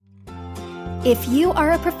If you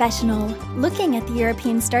are a professional looking at the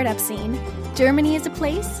European startup scene, Germany is a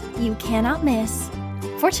place you cannot miss.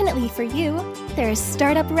 Fortunately for you, there is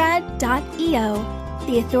StartupRad.io,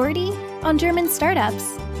 the authority on German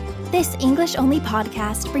startups. This English-only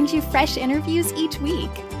podcast brings you fresh interviews each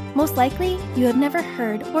week. Most likely, you have never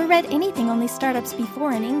heard or read anything on these startups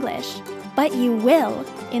before in English, but you will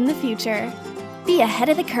in the future. Be ahead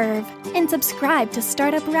of the curve and subscribe to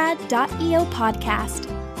StartupRad.io podcast,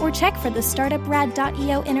 or check for the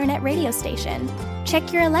StartupRad.io internet radio station.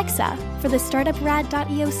 Check your Alexa for the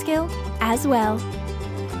StartupRad.io skill as well.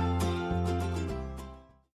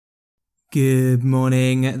 Good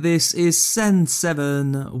morning, this is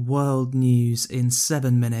Sen7 World News in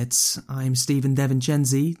 7 minutes. I'm Stephen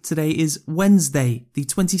DeVincenzi. Today is Wednesday, the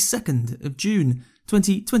 22nd of June,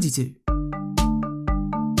 2022.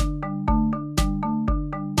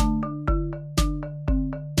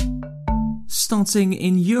 Starting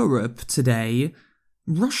in Europe today,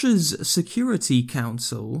 Russia's Security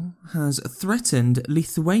Council has threatened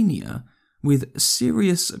Lithuania with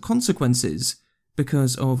serious consequences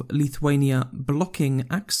because of Lithuania blocking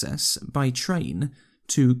access by train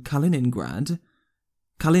to Kaliningrad.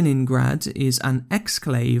 Kaliningrad is an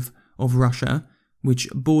exclave of Russia which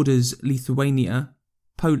borders Lithuania,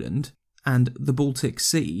 Poland, and the Baltic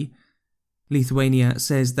Sea. Lithuania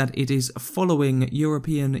says that it is following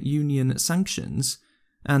European Union sanctions,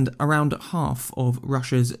 and around half of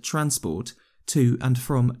Russia's transport to and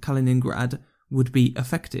from Kaliningrad would be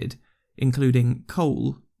affected, including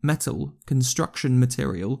coal, metal, construction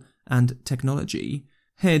material, and technology.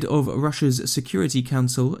 Head of Russia's Security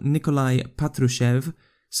Council, Nikolai Patrushev,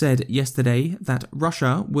 said yesterday that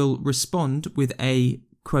Russia will respond with a,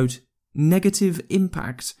 quote, negative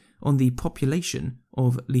impact on the population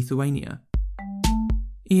of Lithuania.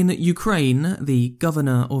 In Ukraine, the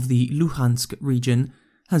governor of the Luhansk region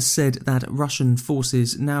has said that Russian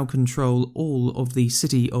forces now control all of the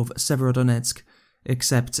city of Severodonetsk,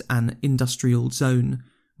 except an industrial zone,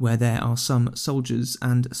 where there are some soldiers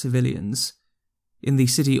and civilians. In the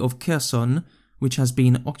city of Kherson, which has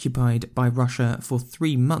been occupied by Russia for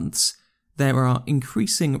 3 months, there are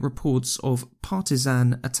increasing reports of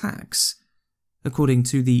partisan attacks. According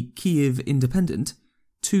to the Kyiv Independent,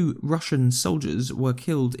 2 Russian soldiers were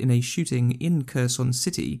killed in a shooting in Kherson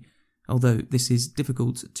city, although this is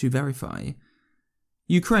difficult to verify.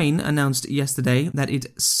 Ukraine announced yesterday that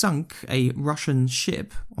it sunk a Russian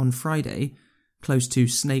ship on Friday, close to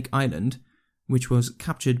Snake Island, which was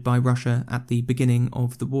captured by Russia at the beginning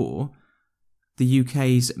of the war. The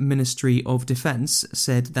UK's Ministry of Defence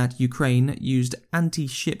said that Ukraine used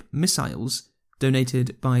anti-ship missiles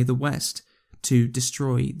donated by the West to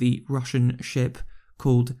destroy the Russian ship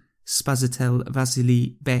called Spazitel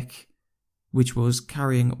Vasily Bek, which was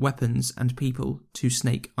carrying weapons and people to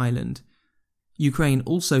Snake Island. Ukraine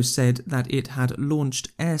also said that it had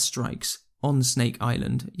launched airstrikes on Snake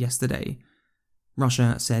Island yesterday.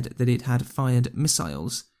 Russia said that it had fired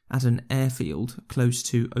missiles at an airfield close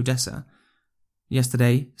to Odessa.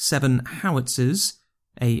 Yesterday, 7 howitzers,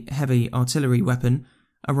 a heavy artillery weapon,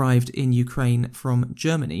 arrived in Ukraine from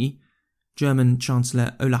Germany. German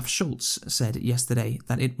Chancellor Olaf Scholz said yesterday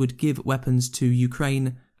that it would give weapons to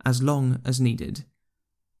Ukraine as long as needed.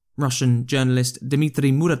 Russian journalist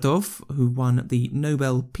Dmitry Muratov, who won the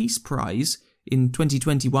Nobel Peace Prize in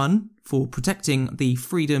 2021 for protecting the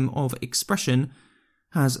freedom of expression,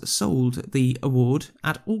 has sold the award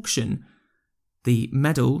at auction. The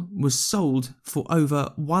medal was sold for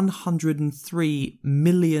over $103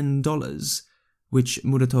 million, which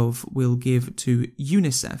Muratov will give to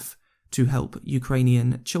UNICEF to help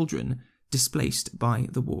Ukrainian children displaced by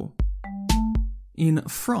the war. In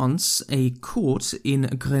France, a court in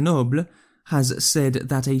Grenoble has said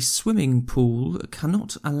that a swimming pool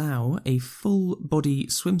cannot allow a full-body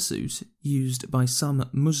swimsuit used by some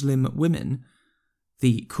Muslim women.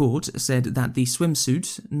 The court said that the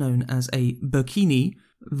swimsuit, known as a burkini,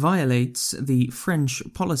 violates the French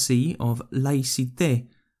policy of laïcité,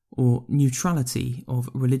 or neutrality of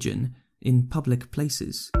religion, in public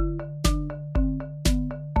places.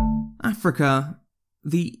 Africa.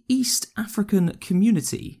 The East African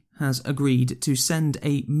Community has agreed to send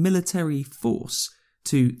a military force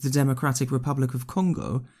to the Democratic Republic of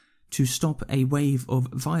Congo to stop a wave of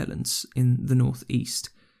violence in the northeast.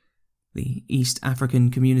 The East African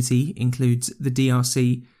Community includes the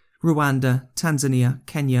DRC, Rwanda, Tanzania,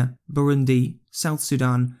 Kenya, Burundi, South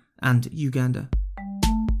Sudan, and Uganda.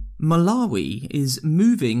 Malawi is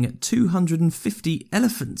moving 250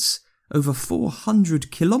 elephants over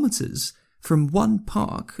 400 kilometers from one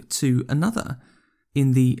park to another.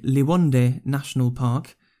 In the Liwonde National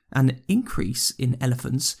Park, an increase in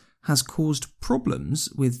elephants has caused problems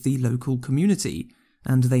with the local community,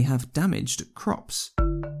 and they have damaged crops.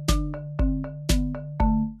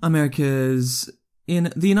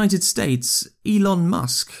 In the United States, Elon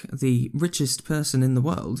Musk, the richest person in the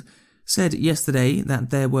world, said yesterday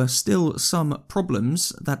that there were still some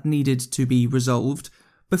problems that needed to be resolved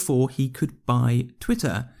before he could buy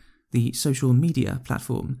Twitter, the social media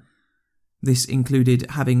platform. This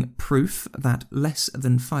included having proof that less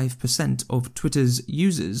than 5% of Twitter's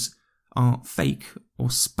users are fake or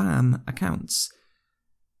spam accounts.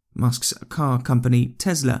 Musk's car company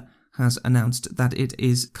Tesla has announced that it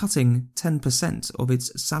is cutting 10% of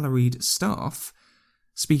its salaried staff.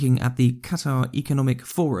 Speaking at the Qatar Economic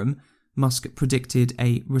Forum, Musk predicted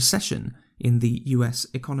a recession in the US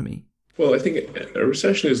economy. Well, I think a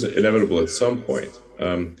recession is inevitable at some point.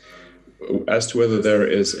 As to whether there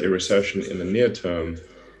is a recession in the near term,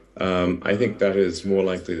 I think that is more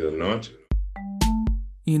likely than not.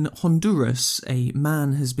 In Honduras, a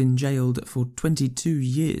man has been jailed for 22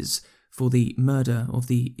 years for the murder of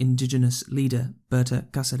the indigenous leader Berta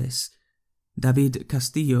Cáceres. David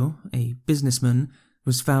Castillo, a businessman,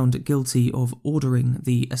 was found guilty of ordering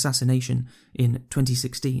the assassination in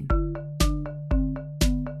 2016.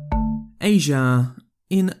 Asia.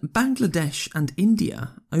 In Bangladesh and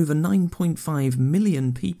India, over 9.5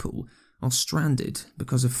 million people are stranded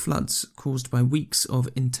because of floods caused by weeks of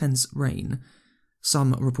intense rain.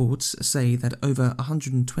 Some reports say that over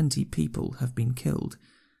 120 people have been killed.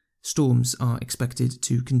 Storms are expected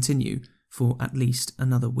to continue for at least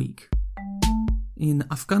another week. In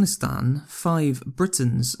Afghanistan, 5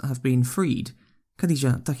 Britons have been freed.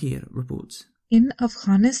 Khadija Tahir reports. In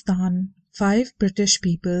Afghanistan, 5 British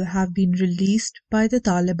people have been released by the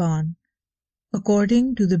Taliban.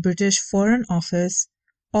 According to the British Foreign Office,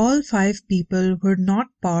 all 5 people were not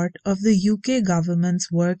part of the UK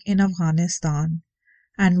government's work in Afghanistan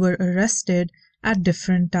and were arrested at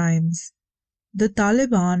different times. The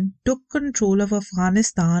Taliban took control of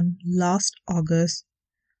Afghanistan last August.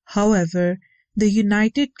 However, the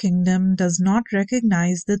United Kingdom does not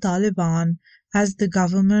recognize the Taliban as the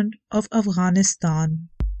government of Afghanistan.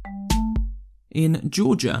 In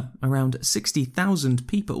Georgia, around 60,000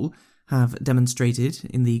 people have demonstrated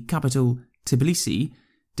in the capital, Tbilisi,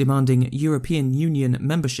 demanding European Union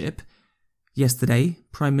membership. Yesterday,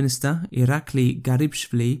 Prime Minister Irakli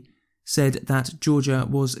Garibashvili said that Georgia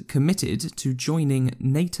was committed to joining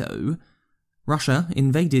NATO. Russia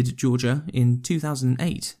invaded Georgia in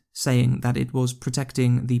 2008, saying that it was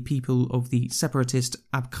protecting the people of the separatist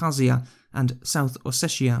Abkhazia and South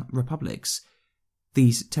Ossetia republics.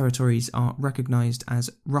 These territories are recognized as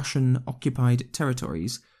Russian-occupied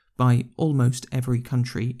territories by almost every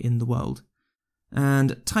country in the world.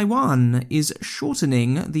 And Taiwan is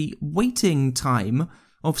shortening the waiting time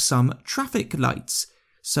of some traffic lights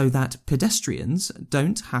so that pedestrians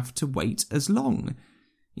don't have to wait as long.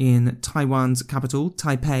 In Taiwan's capital,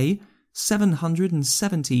 Taipei,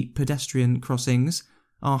 770 pedestrian crossings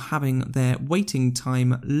are having their waiting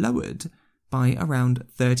time lowered by around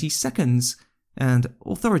 30 seconds, and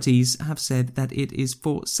authorities have said that it is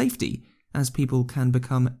for safety, as people can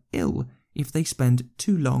become ill if they spend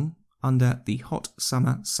too long under the hot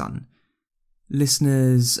summer sun.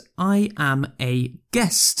 Listeners, I am a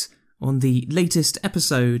guest on the latest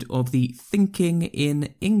episode of the Thinking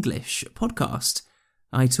in English podcast.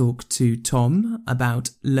 I talk to Tom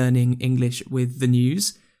about learning English with the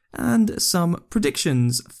news and some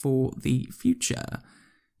predictions for the future.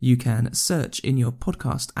 You can search in your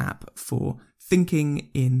podcast app for Thinking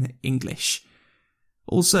in English.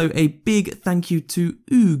 Also, a big thank you to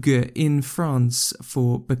Hugues in France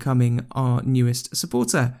for becoming our newest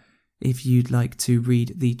supporter. If you'd like to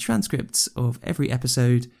read the transcripts of every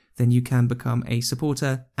episode, then you can become a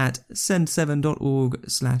supporter at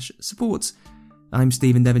send7.org/support. I'm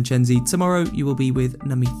Stephen Devincenzi. Tomorrow you will be with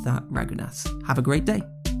Namitha Raghunath. Have a great day.